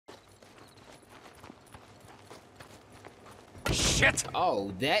shit.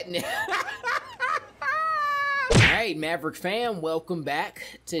 Oh, that. Alright, Maverick fam, welcome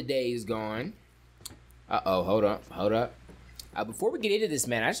back. Today's gone. Uh-oh, hold up. Before we get into this,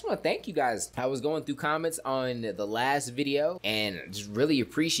 man, I just want to thank you guys. I was going through comments on the last video and just really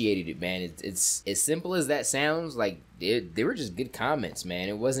appreciated it, man. It's as simple as that sounds. Like, they were just good comments, man.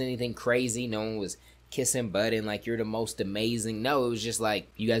 It wasn't anything crazy. No one was kissing butt and like, you're the most amazing. No, it was just like,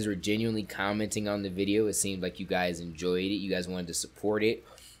 you guys were genuinely commenting on the video. It seemed like you guys enjoyed it. You guys wanted to support it.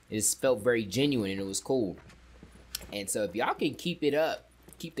 It just felt very genuine and it was cool. And so if y'all can keep it up,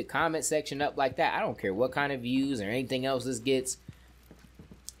 keep the comment section up like that, I don't care what kind of views or anything else this gets.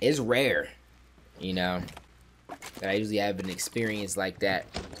 It's rare, you know, that I usually have an experience like that.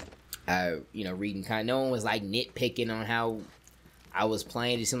 You know, reading no one was like nitpicking on how I was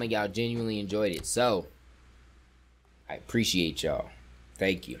playing. It seemed like y'all genuinely enjoyed it. So I appreciate y'all.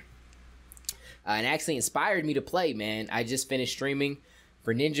 Thank you. And actually inspired me to play, man. I just finished streaming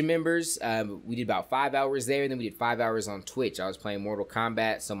for Ninja members. We did about 5 hours there, and then we did 5 hours on Twitch. I was playing Mortal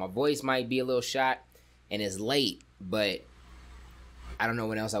Kombat, so my voice might be a little shot, and it's late, but I don't know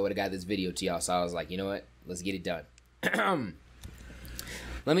when else I would have got this video to y'all, so I was like, you know what? Let's get it done.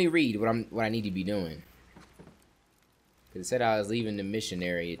 Let me read what I need to be doing. Because it said I was leaving the mission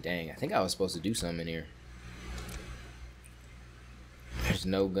area. Dang, I think I was supposed to do something in here. There's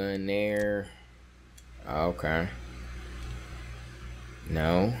no gun there. Okay.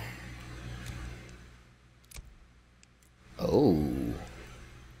 No. Oh.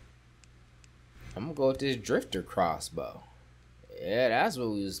 I'm gonna go with this drifter crossbow. Yeah, that's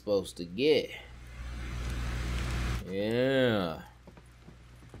what we was supposed to get. Yeah.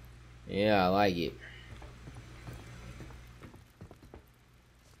 Yeah, I like it.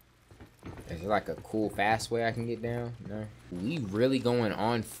 Is there like a cool fast way I can get down? No. We really going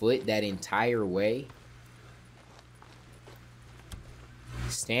on foot that entire way?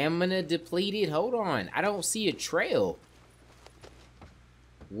 Stamina depleted? Hold on. I don't see a trail.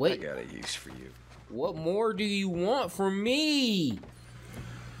 What? I got a use for you. What more do you want from me?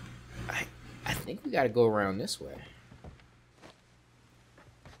 I think we gotta go around this way.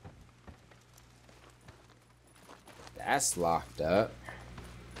 That's locked up.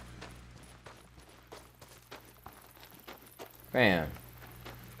 Bam.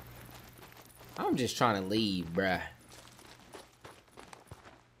 I'm just trying to leave, bruh.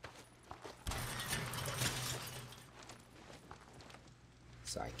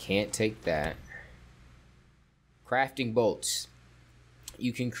 So I can't take that. Crafting bolts.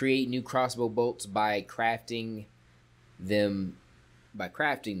 You can create new crossbow bolts by crafting them.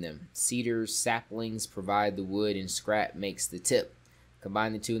 Cedars, saplings provide the wood, and scrap makes the tip.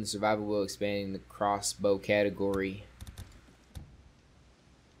 Combine the two in the survival will, expanding the crossbow category.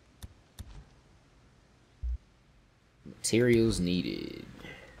 Materials needed.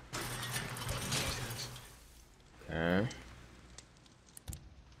 Okay.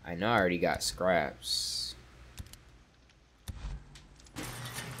 I know I already got scraps.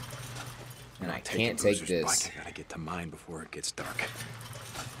 And I can't take this. I gotta get to mine before it gets dark.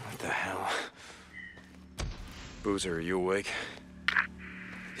 What the hell? Boozer, are you awake?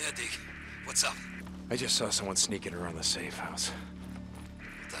 Yeah, Deke. What's up? I just saw someone sneaking around the safe house.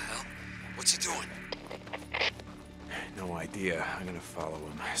 What the hell? What's he doing? No idea. I'm gonna follow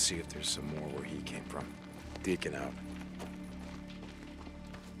him, see if there's some more where he came from. Deacon out.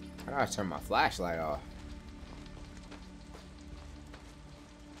 I gotta turn my flashlight off.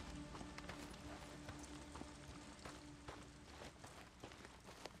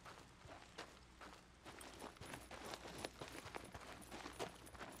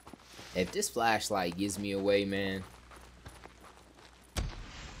 If this flashlight gives me away, man.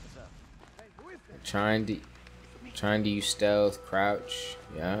 Trying to use stealth, crouch,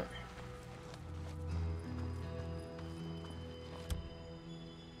 yeah.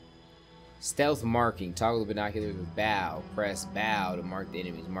 Stealth marking. Toggle the binoculars with bow. Press bow to mark the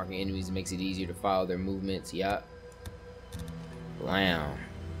enemies. Marking enemies makes it easier to follow their movements. Yup. Blam.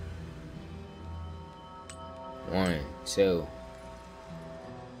 1, 2.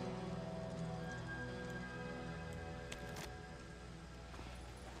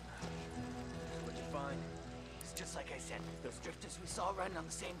 What'd you find? It's just like I said. Those drifters we saw riding on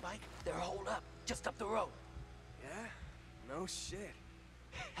the same bike, they're holed up just up the road. Yeah? No shit.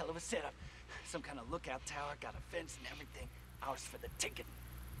 Hell of a setup. Some kind of lookout tower, got a fence and everything. Ours for the ticket.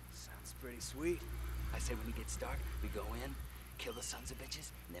 Sounds pretty sweet. I say when it gets dark, we go in, kill the sons of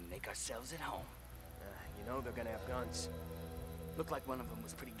bitches, and then make ourselves at home. You know they're gonna have guns. Looked like one of them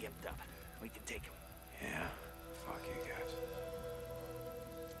was pretty gimped up. We can take him. Yeah. Fuck you guys.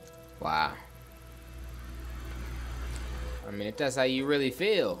 Wow. I mean, if that's how you really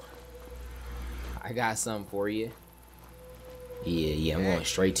feel, I got something for you. Yeah, I'm going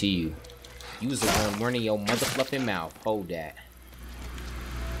straight to you. You was the one running your motherfucking mouth. Hold that.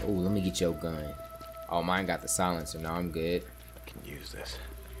 Oh, let me get your gun. Oh, mine got the silencer. No, I'm good. I can use this.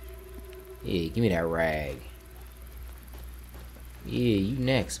 Yeah, give me that rag. Yeah, you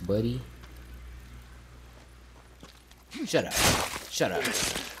next, buddy. Shut up. Shut up.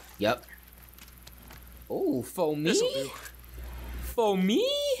 Yup. Oh, for me? For me?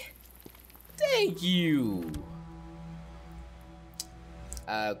 Thank you.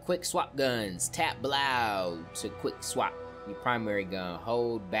 Quick swap guns. Tap blow to quick swap your primary gun.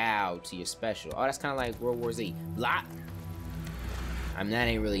 Hold bow to your special. Oh, that's kind of like World War Z. Block. I mean, that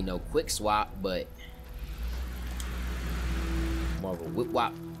ain't really no quick swap, but more of a whip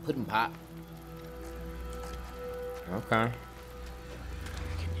wop, pudding pop. Okay. I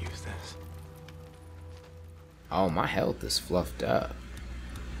can use this. Oh, my health is fluffed up.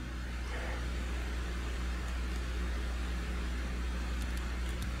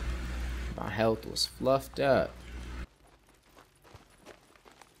 My health was fluffed up.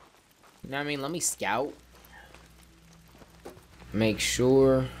 You know what I mean? Let me scout. Make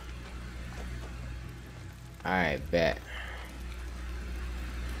sure. Alright, bet.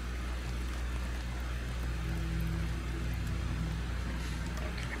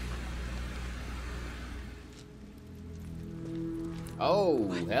 Oh,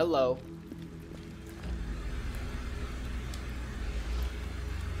 hello.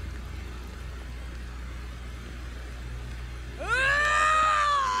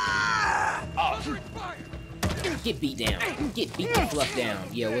 Get beat down. Get beat the fluff down.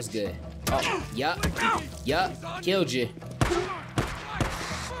 Yeah, what's good? Oh, yup. Yup. Killed you.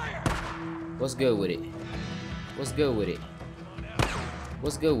 What's good with it? What's good with it?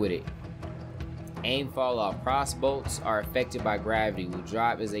 What's good with it? Aim fall off. Crossbolts are affected by gravity. Will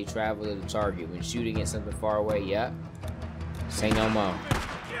drop as they travel to the target. When shooting at something far away, yup. Say no more.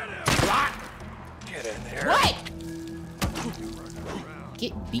 Get in there. What?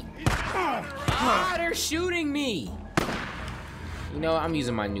 Get beat. Ah, they're shooting me. You know, I'm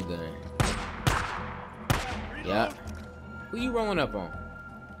using my new gun. Yup. Who you rolling up on?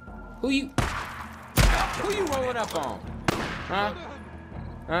 Who you rolling up on? Huh?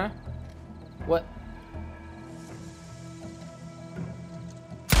 Huh? What?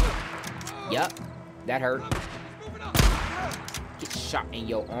 Yup. That hurt. Get shot in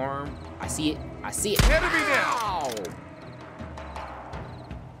your arm. I see it. I see it. Enemy down. Ow!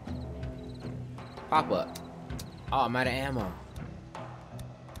 Pop up. Oh, I'm out of ammo.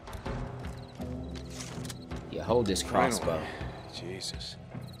 Yeah, hold this crossbow. Finally. Jesus.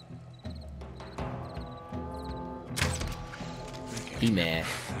 He mad.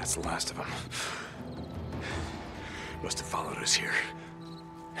 That's the last of them. Must have followed us here.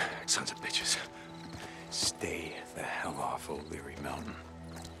 Sons of bitches. Stay the hell off O'Leary Mountain.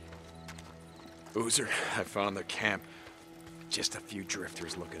 Boozer, I found their camp. Just a few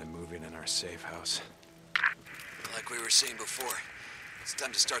drifters looking to move in our safe house. Like we were saying before, it's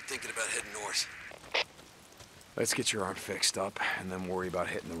time to start thinking about heading north. Let's get your arm fixed up and then worry about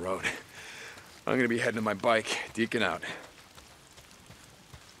hitting the road. I'm gonna be heading to my bike. Deacon out.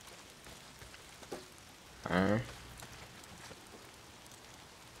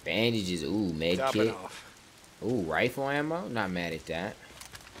 Bandages. Ooh, med Top kit. it off. Ooh, rifle ammo. Not mad at that.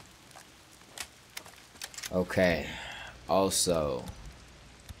 Okay. Also,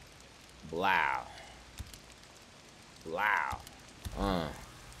 blow.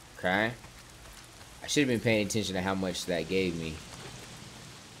 Okay. I should have been paying attention to how much that gave me.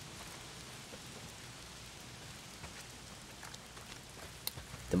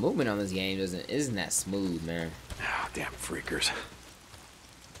 The movement on this game isn't that smooth, man. Ah, damn freakers.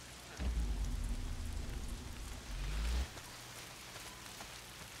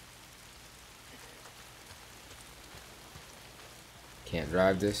 Can't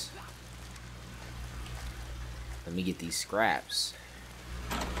drive this. Let me get these scraps.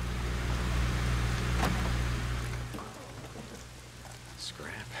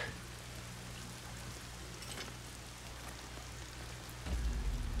 Scrap.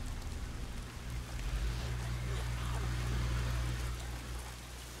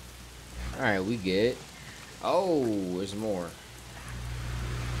 Alright, we good. Oh, there's more.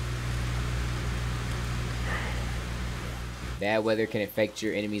 Bad weather can affect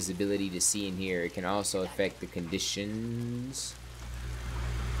your enemy's ability to see and hear. It can also affect the conditions.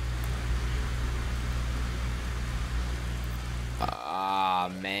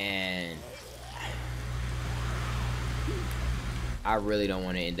 Ah, man. I really don't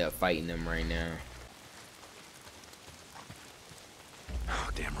want to end up fighting them right now. Oh,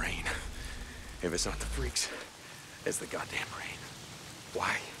 damn rain. If it's not the freaks, it's the goddamn rain.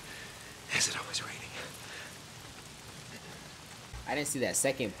 Why is it always raining? I didn't see that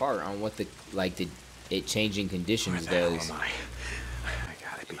second part on what the it changing conditions Where the does. hell am I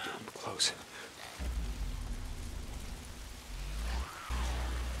gotta be getting close.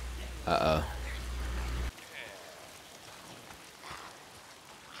 Uh-oh.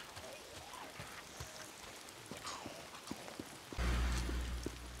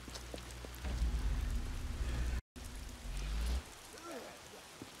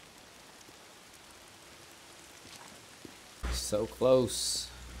 So close.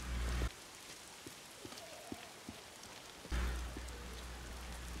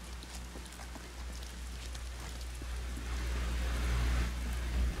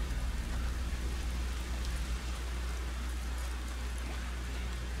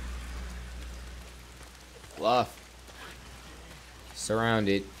 Fluff.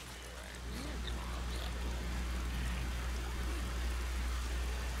 Surrounded.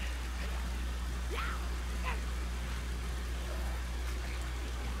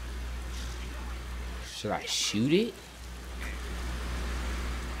 Should I shoot it?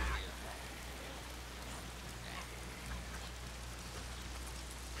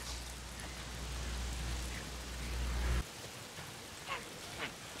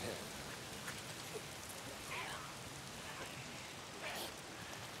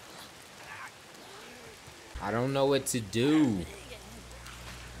 I don't know what to do.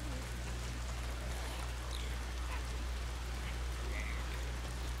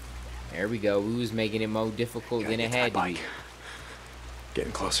 There we go. We was making it more difficult than it had to be.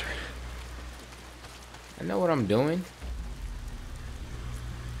 Getting closer. I know what I'm doing.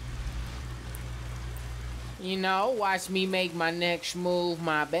 You know, watch me make my next move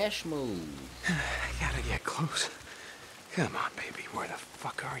my best move. I gotta get close. Come on, baby. Where the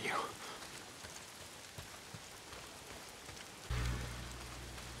fuck are you?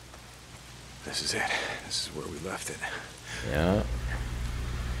 This is it. This is where we left it. Yeah.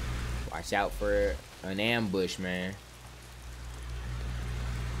 Watch out for an ambush, man.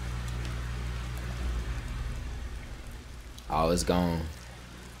 Oh, it's gone.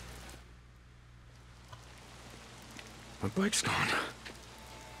 My bike's gone.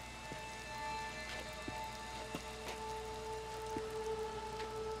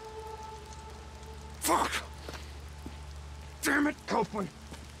 Fuck! Damn it, Copeland!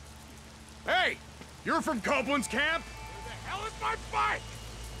 Hey! You're from Copeland's camp? Where the hell is my bike?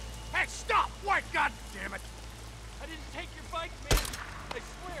 Hey, stop! What? God damn it! I didn't take your bike, man. I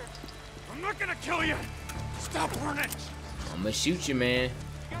swear. I'm not gonna kill you! Stop running! I'm gonna shoot you, man. You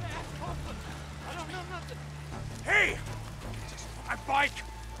gotta ask Copeland. I don't know nothing. Hey! My bike!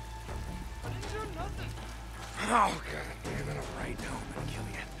 I didn't do nothing. Oh, god damn it, alright, now I'm gonna kill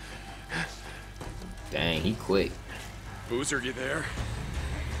you. Dang, he quick. Boozer, you there?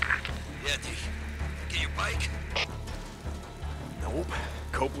 Yeah, D. Get your bike? Nope.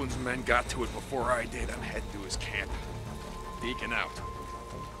 Copeland's men got to it before I did. I'm heading to his camp. Deacon out.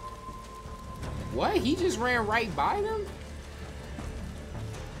 What? He just ran right by them?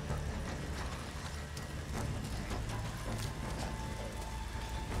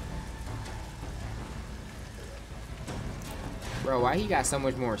 Bro, why he got so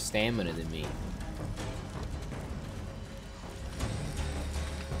much more stamina than me?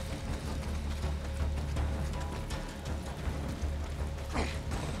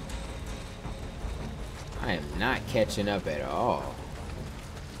 I am not catching up at all.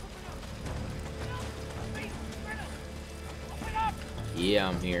 Yeah,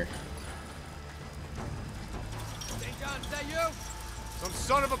 I'm here. St. John, is that you? Some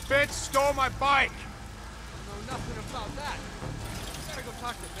son of a bitch stole my bike! I know nothing about that. I gotta go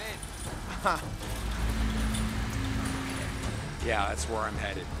talk to Ben. Yeah, that's where I'm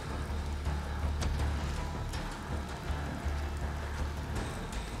headed.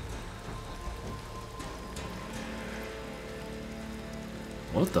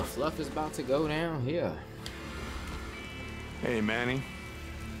 What the fluff is about to go down here? Hey, Manny.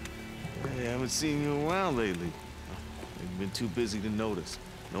 Hey, I haven't seen you around lately. You've been too busy to notice.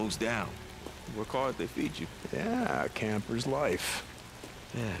 Nose down. Work hard, they feed you. Yeah, camper's life.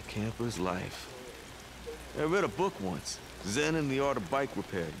 Yeah, camper's life. I read a book once, Zen and the Art of Bike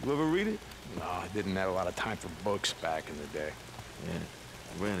Repair. You ever read it? No, I didn't have a lot of time for books back in the day. Yeah,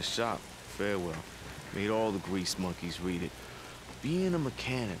 I ran a shop, Farewell. Made all the grease monkeys read it. Being a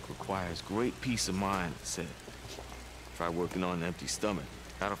mechanic requires great peace of mind, it said. Try working on an empty stomach.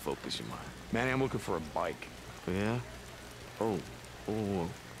 That'll focus your mind. Manny, I'm looking for a bike. Yeah? Oh.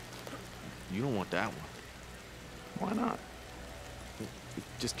 You don't want that one. Why not? It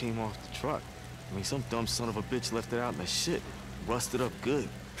just came off the truck. I mean, some dumb son of a bitch left it out in the shit. Rusted up good.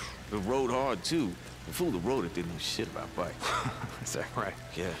 It rode hard, too. The fool that rode it didn't know shit about bikes. Is that right?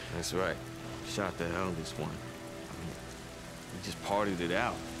 Yeah, that's right. Shot the hell this one. I mean, we just partied it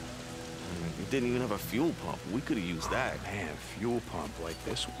out. I mean, it didn't even have a fuel pump. We could have used that. Man, fuel pump like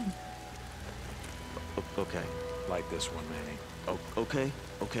this one? Okay. Like this one, Manny. Oh, okay.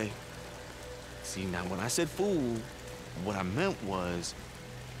 See, now when I said fool, what I meant was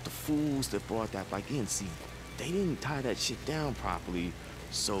the fools that brought that bike in. See, they didn't tie that shit down properly,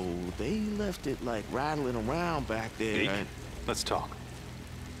 so they left it like rattling around back there. Deke, And... let's talk.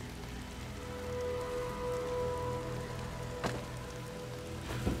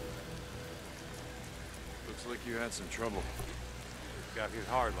 Looks like you had some trouble. Got hit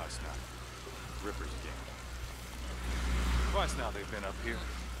hard last night. Rippers again. Twice now they've been up here.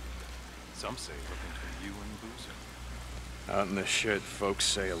 Some say looking for you and Boozer. Out in the shit, folks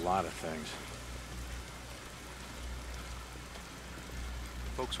say a lot of things.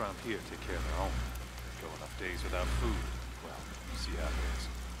 Folks around here take care of their own. Go enough days without food. Well, you see how it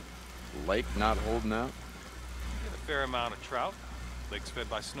is. Lake not holding out? Get a fair amount of trout. Lake's fed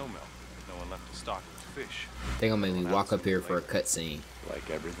by snowmelt. No one left to stock it with fish. They gonna make me walk up here for a cutscene. Like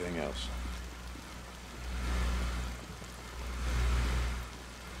everything else.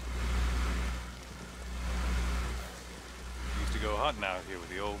 Used to go hunting out here with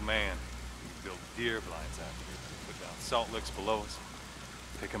the old man. He built deer blinds out here. Put down salt licks below us.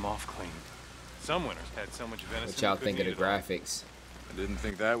 Pick them off clean. Some winters had so much venison. What y'all we couldn't think of the eat it all. graphics? I didn't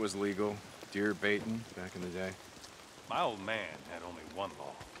think that was legal. Deer baiting back in the day. My old man had only one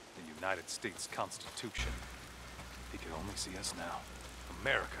law, the United States Constitution. He could only see us now.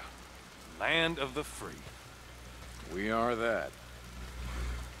 America, land of the free. We are that.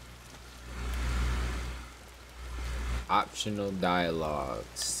 Optional dialogue.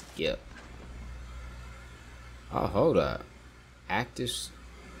 Skip. Oh, hold up. Actors.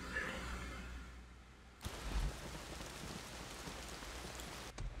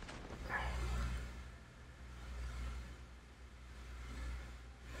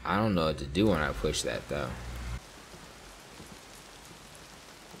 I don't know what to do when I push that though.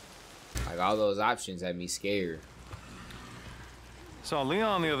 Like all those options had me scared. Saw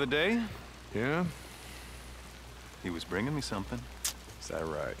Leon the other day. Yeah? He was bringing me something. Is that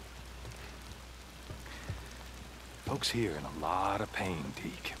right? Folks here in a lot of pain,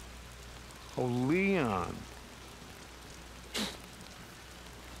 Deke. Oh, Leon.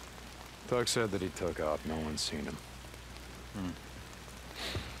 Doug said that he took off. No one's seen him.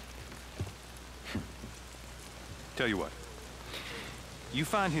 Tell you what. You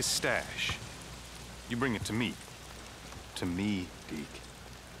find his stash. You bring it to me. To me, Deke.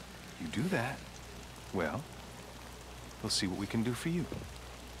 You do that, well, we'll see what we can do for you.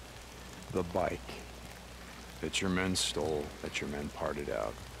 The bike that your men stole, that your men parted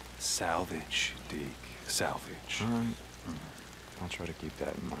out. Salvage, Deke. Salvage. All right. I'll try to keep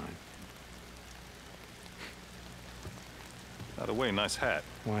that in mind. By the way, nice hat.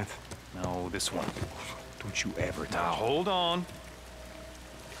 What? No, this one. Don't you ever touch Now, it. hold on.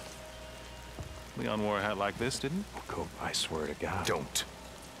 Leon wore a hat like this, didn't he? Cope, I swear to God. Don't.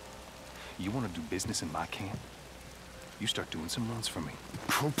 You want to do business in my camp? You start doing some runs for me.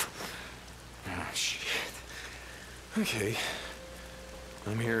 Cope. Ah, shit. Okay.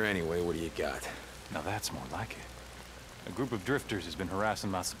 I'm here anyway. What do you got? Now that's more like it. A group of drifters has been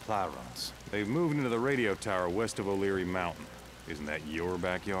harassing my supply runs. They've moved into the radio tower west of O'Leary Mountain. Isn't that your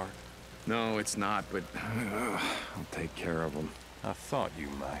backyard? No, it's not, but I'll take care of them. I thought you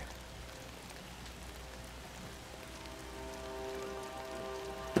might.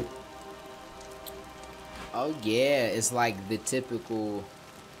 Oh yeah, it's like the typical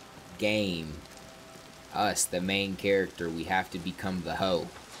game. Us, the main character, we have to become the hoe.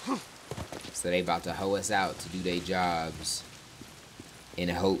 So they about to hoe us out to do their jobs in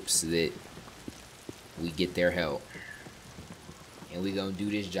hopes that we get their help. And we gonna do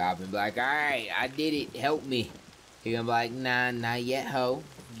this job and be like, alright, I did it, help me. He gonna be like, nah, not yet, hoe.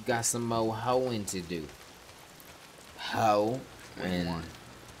 You got some more hoeing to do. Hoe. And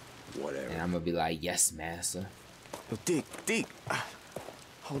Whatever. I'm gonna be like, yes, master. Yo, Deke,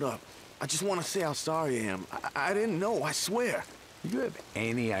 hold up. I just want to say how sorry I am. I didn't know, I swear. You have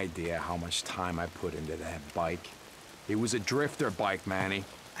any idea how much time I put into that bike? It was a drifter bike, Manny.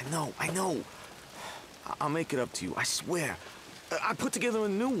 I know. I'll make it up to you, I swear. I put together a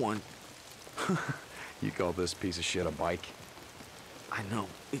new one. You call this piece of shit a bike? I know.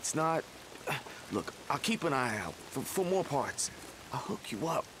 It's not... Look, I'll keep an eye out for more parts. I'll hook you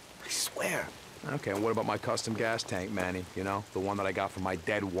up. I swear. Okay, and what about my custom gas tank, Manny? You know, the one that I got from my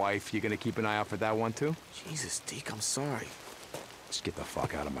dead wife. You gonna keep an eye out for that one, too? Jesus, Deke, I'm sorry. Just get the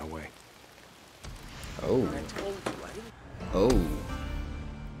fuck out of my way. Oh. Oh.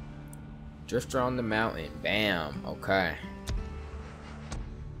 Drifter on the mountain. Bam. Okay.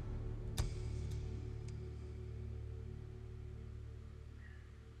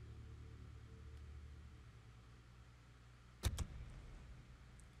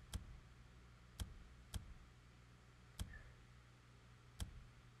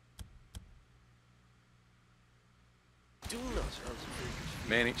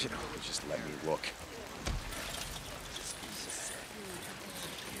 Manny, you know, just let me look.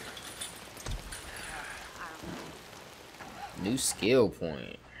 New skill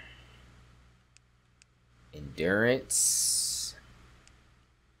point. Endurance.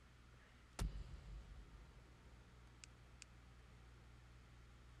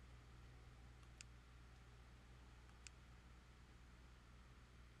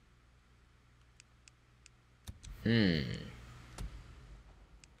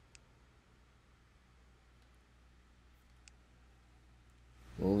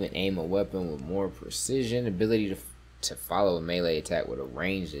 Move and aim a weapon with more precision. Ability to follow a melee attack with a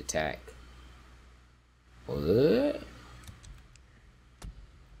ranged attack. What?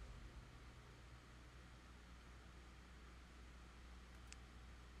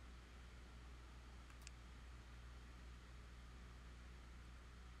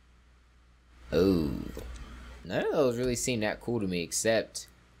 Oh. None of those really seem that cool to me except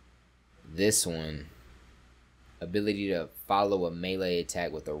this one. Ability to follow a melee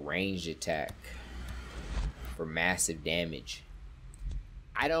attack with a ranged attack for massive damage.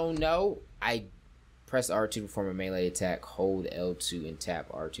 I don't know. I press R2 to perform a melee attack, hold L2 and tap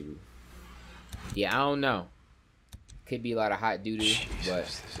R2. Yeah, I don't know. Could be a lot of hot doo-doo, but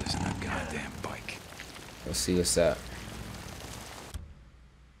this isn't a goddamn bike. We'll see what's up.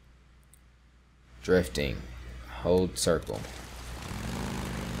 Drifting. Hold circle.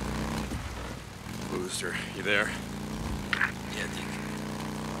 Booster, you there? Yeah,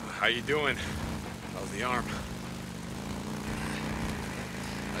 Deke. How you doing? How's the arm?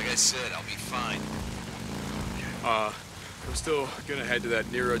 Like I said, I'll be fine. I'm still gonna head to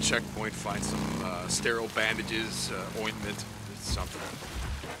that Nero checkpoint, find some sterile bandages, ointment, something.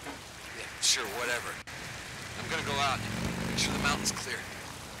 Yeah, sure, whatever. I'm gonna go out. Make sure the mountain's clear.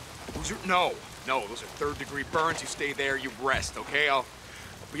 Boozer, no, those are third-degree burns. You stay there, you rest, okay? I'll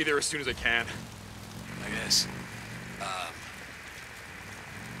be there as soon as I can. I guess. You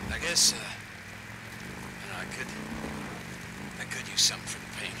know, I could use something for the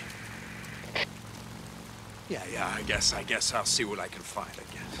pain. Yeah, I guess I'll see what I can find, I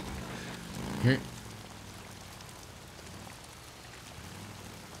guess.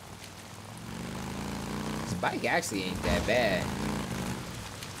 This bike actually ain't that bad.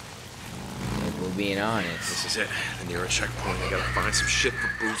 If we're being honest. This is it, the Nero checkpoint. I gotta find some shit for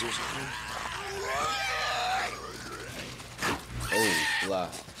boozers. Oh,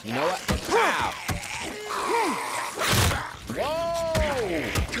 bluff. You know what? Wow! Whoa!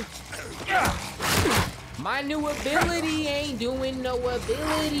 My new ability ain't doing no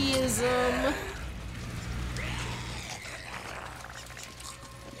abilityism.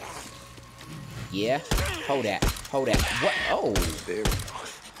 Yeah? Hold that. What? Oh. There we go.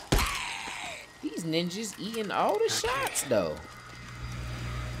 These ninjas eating all the shots, though.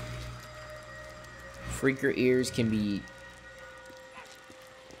 Freaker ears can be...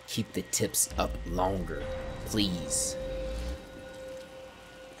 Keep the tips up longer, please.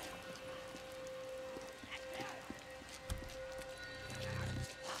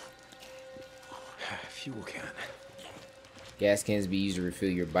 Fuel can. Gas cans be used to refill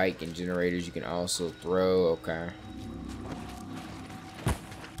your bike, and generators you can also throw. Okay.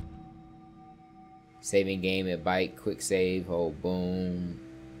 Saving game at bike, quick save, hold boom.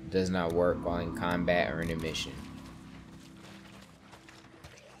 Does not work while in combat or in a mission.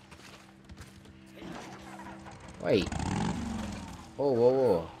 Wait.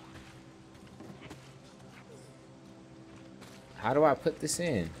 Whoa. How do I put this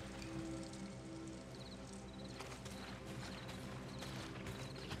in?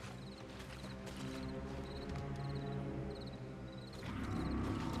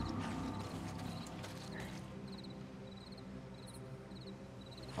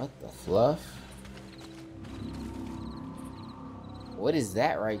 What the fluff? What is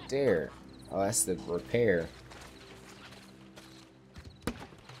that right there? Oh, that's the repair.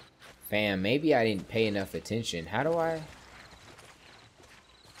 Fam, maybe I didn't pay enough attention. How do I?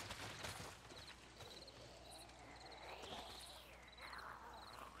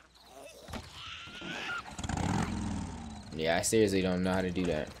 Yeah, I seriously don't know how to do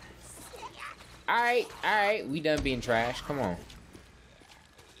that. Alright, we done being trash. Come on.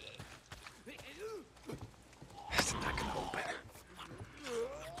 It's not gonna open.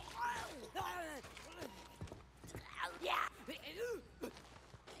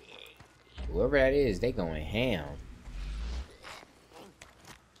 Whoever that is, they going ham.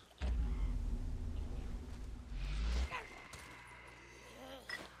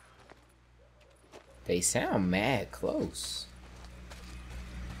 They sound mad close.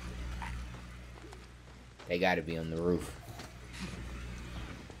 They gotta be on the roof.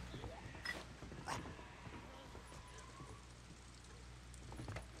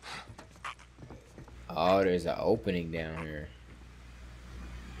 Oh, there's an opening down here.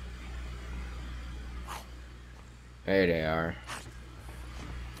 There they are.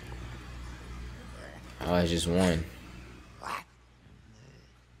 Oh, it's just one.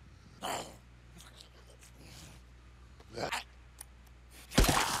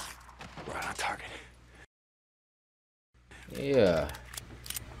 Right on target. Yeah.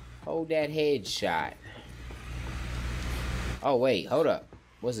 Hold that headshot. Oh, wait, hold up.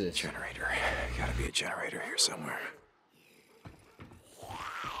 What's this? Generator. Gotta be a generator here somewhere.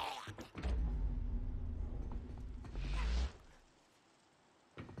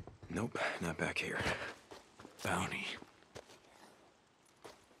 Nope, not back here. Bounty.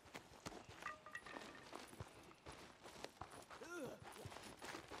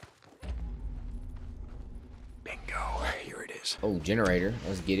 Bingo. Here it is. Oh, generator.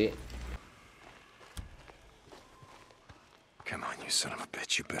 Let's get it. Come on, you son of a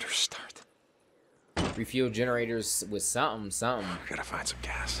bitch. You better start. Refuel generators with something. Gotta find some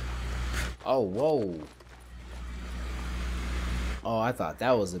gas. Oh, whoa. Oh, I thought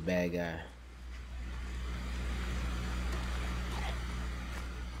that was a bad guy.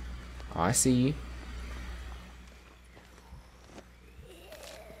 Oh, I see you.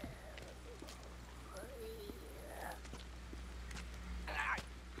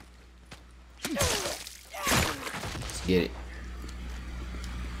 Let's get it.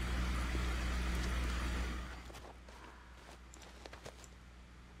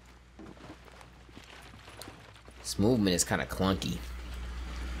 This movement is kind of clunky.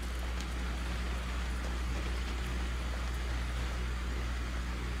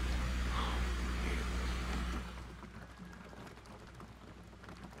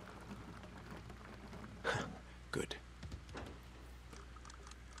 Good.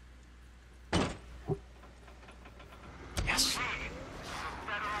 Yes.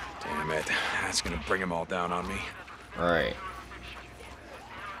 Damn it. That's gonna bring them all down on me. All right.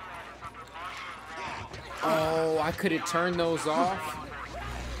 Oh, I could have turned those off.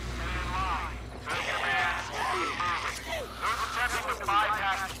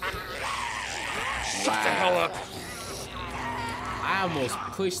 Shut the hell up. I almost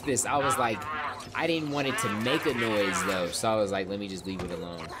pushed this. I was like, I didn't want it to make a noise though, so I was like, let me just leave it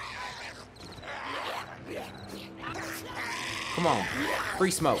alone. Come on,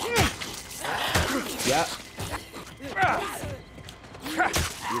 free smoke. Yep.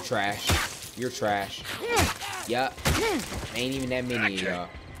 You're trash. You're trash. Yup. Ain't even that many of y'all.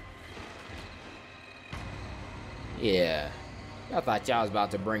 Yeah. I thought y'all was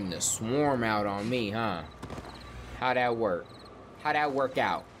about to bring the swarm out on me, huh? How'd that work? How'd that work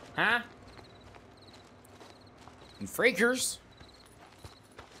out? Huh? You freakers?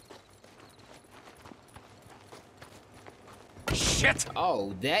 Shit!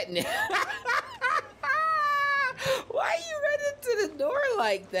 Oh, that... Why you running to the door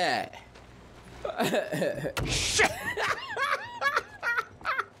like that? Shit!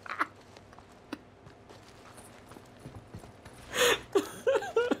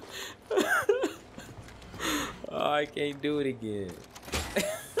 Oh, I can't do it again.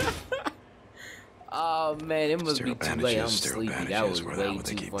 Oh man, it must be too late. I'm sleepy. That was way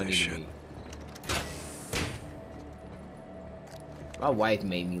too funny to me. My wife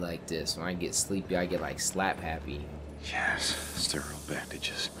made me like this. When I get sleepy, I get like slap happy. Yes, sterile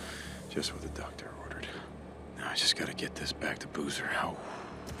bandages. Just what the doctor ordered. Now I just gotta get this back to Boozer. Oh,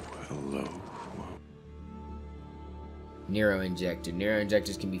 hello. Neuro injector. Neuro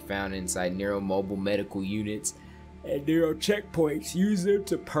injectors can be found inside Neuro mobile medical units and Neuro checkpoints. Use them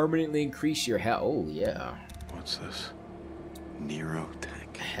to permanently increase your health. Oh yeah. What's this? Nero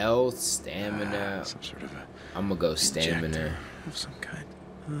tank. Health, stamina. Some sort of a I'm gonna go stamina. injector of some kind.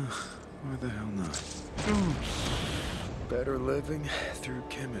 Why the hell not? Better living through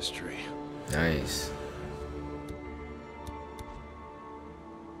chemistry. Nice.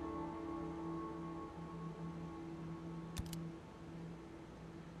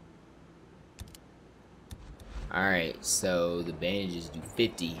 Alright, so the bandages do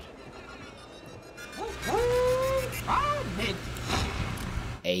 50.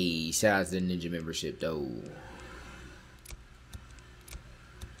 Hey, shout out to the Ninja membership though.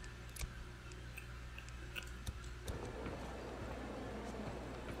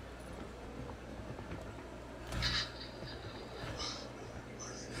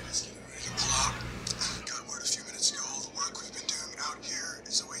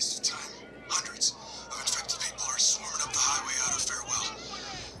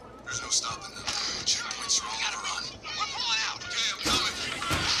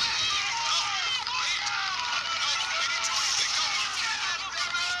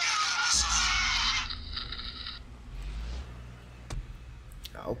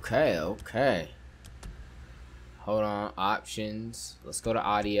 Okay. Hold on, options. Let's go to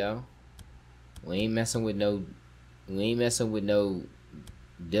audio. We ain't messing with no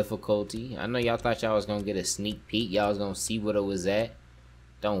difficulty. I know y'all thought y'all was gonna get a sneak peek. Y'all was gonna see what it was at.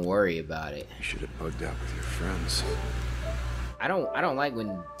 Don't worry about it. You should have bugged out with your friends. I don't like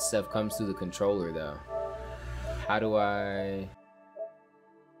when stuff comes through the controller though. How do I...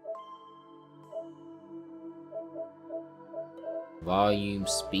 Volume,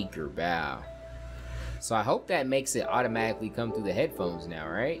 speaker, bow. So I hope that makes it automatically come through the headphones now,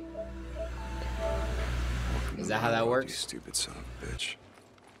 right? Is that how that works? You stupid son of a bitch.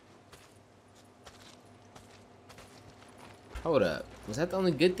 Hold up. Was that the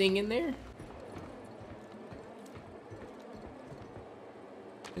only good thing in there?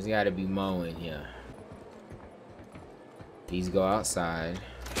 There's gotta be mowing here. These go outside.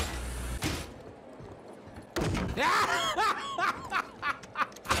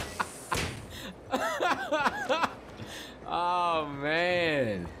 Oh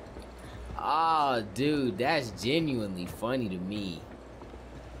man. Oh dude, that's genuinely funny to me.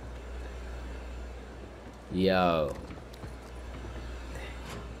 Yo.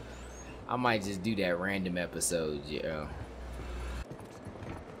 I might just do that random episode, yo.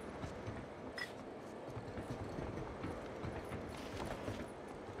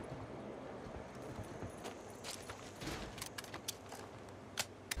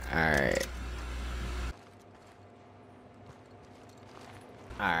 Alright.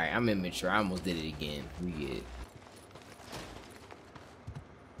 Alright, I'm immature. I almost did it again. We get it.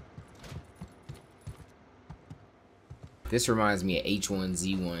 This reminds me of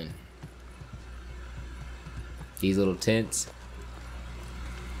H1Z1. These little tents.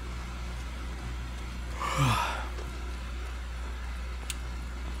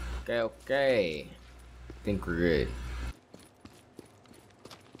 Okay. I think we're good.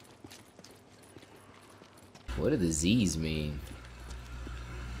 What do the Z's mean?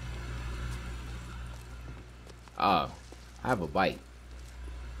 Oh, I have a bike.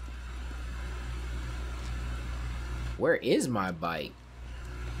 Where is my bike?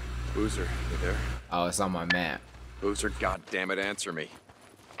 Boozer, you there? Oh, it's on my map. Boozer, goddammit, answer me.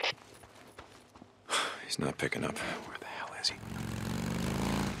 He's not picking up. Where the hell is he?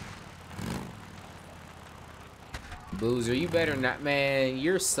 Boozer, you better not, man.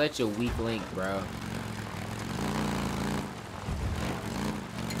 You're such a weak link, bro.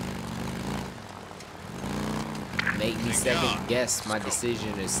 Make me second guess my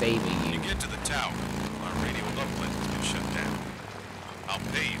decision of saving you. You get to the tower. Our radio uplink has been shut down. I'll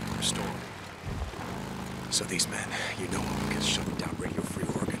pay you to restore it. So these men, you know them because shutting down radio-free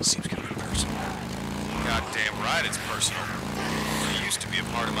organs seems kind of personal. Goddamn right it's personal. They used to be a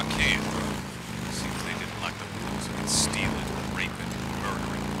part of my camp. Seems they didn't like the rules of stealing, raping,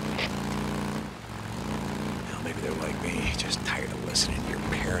 murdering. Well, maybe they're like me, just tired of listening to your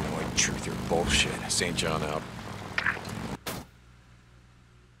paranoid truther bullshit. St. John out.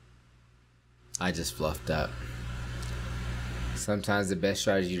 I just fluffed up. Sometimes the best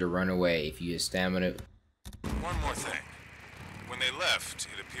strategy to run away if you have stamina. One more thing. When they left,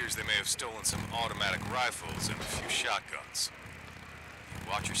 it appears they may have stolen some automatic rifles and a few shotguns.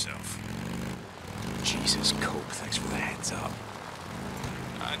 Watch yourself. Jesus, Cope, thanks for the heads up.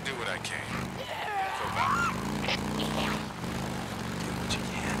 I do what I can. Go back. Do what you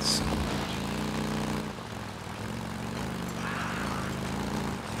can, son.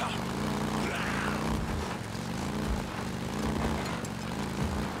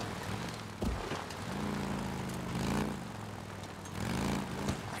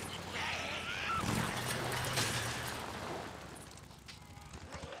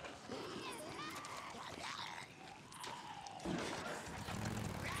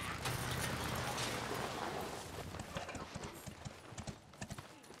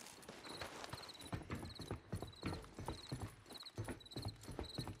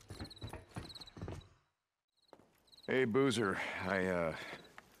 Hey, Boozer. I,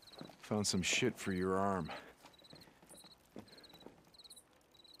 found some shit for your arm.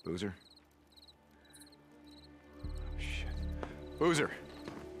 Boozer? Oh, shit. Boozer!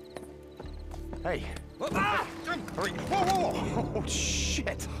 Hey! Ah! Hurry! Whoa! Oh,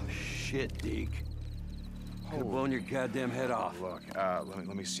 shit! Shit, Deke. Could've blown your goddamn head off. Look,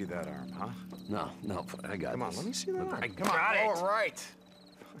 let me see that arm, huh? No, I got Come on, this. let me see that Look, arm. I Come on, got it. all right.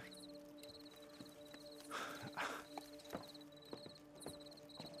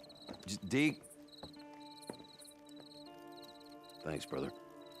 Deke. Thanks, brother.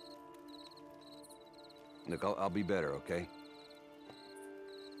 Look, I'll be better, okay?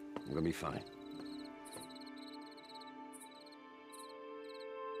 I'm gonna be fine.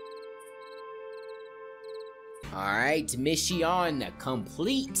 Alright, mission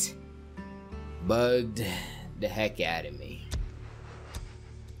complete. Bugged the heck out of me.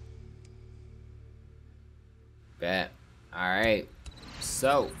 Bet. Alright,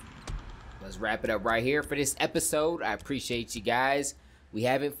 so let's wrap it up right here for this episode. I appreciate you guys. We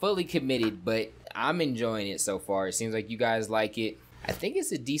haven't fully committed, but I'm enjoying it so far. It seems like you guys like it. I think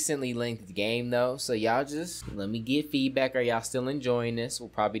it's a decently length game though, so y'all just let me get feedback. Are y'all still enjoying this? We'll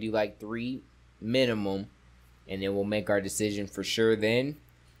probably do like 3 minimum, and then we'll make our decision for sure then.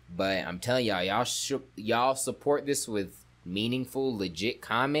 But I'm telling y'all, y'all support this with meaningful, legit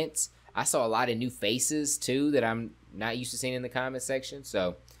comments. I saw a lot of new faces too that I'm not used to seeing in the comment section.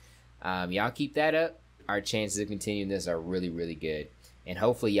 So y'all keep that up. Our chances of continuing this are really, really good. And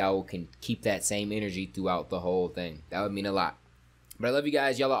hopefully y'all can keep that same energy throughout the whole thing. That would mean a lot. But I love you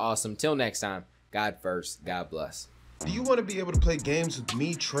guys. Y'all are awesome. Till next time, God first. God bless. Do you want to be able to play games with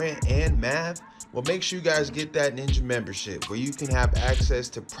me, Trent, and Mav? Well, make sure you guys get that Ninja membership where you can have access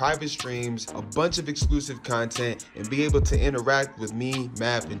to private streams, a bunch of exclusive content, and be able to interact with me,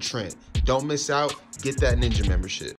 Mav, and Trent. Don't miss out. Get that Ninja membership.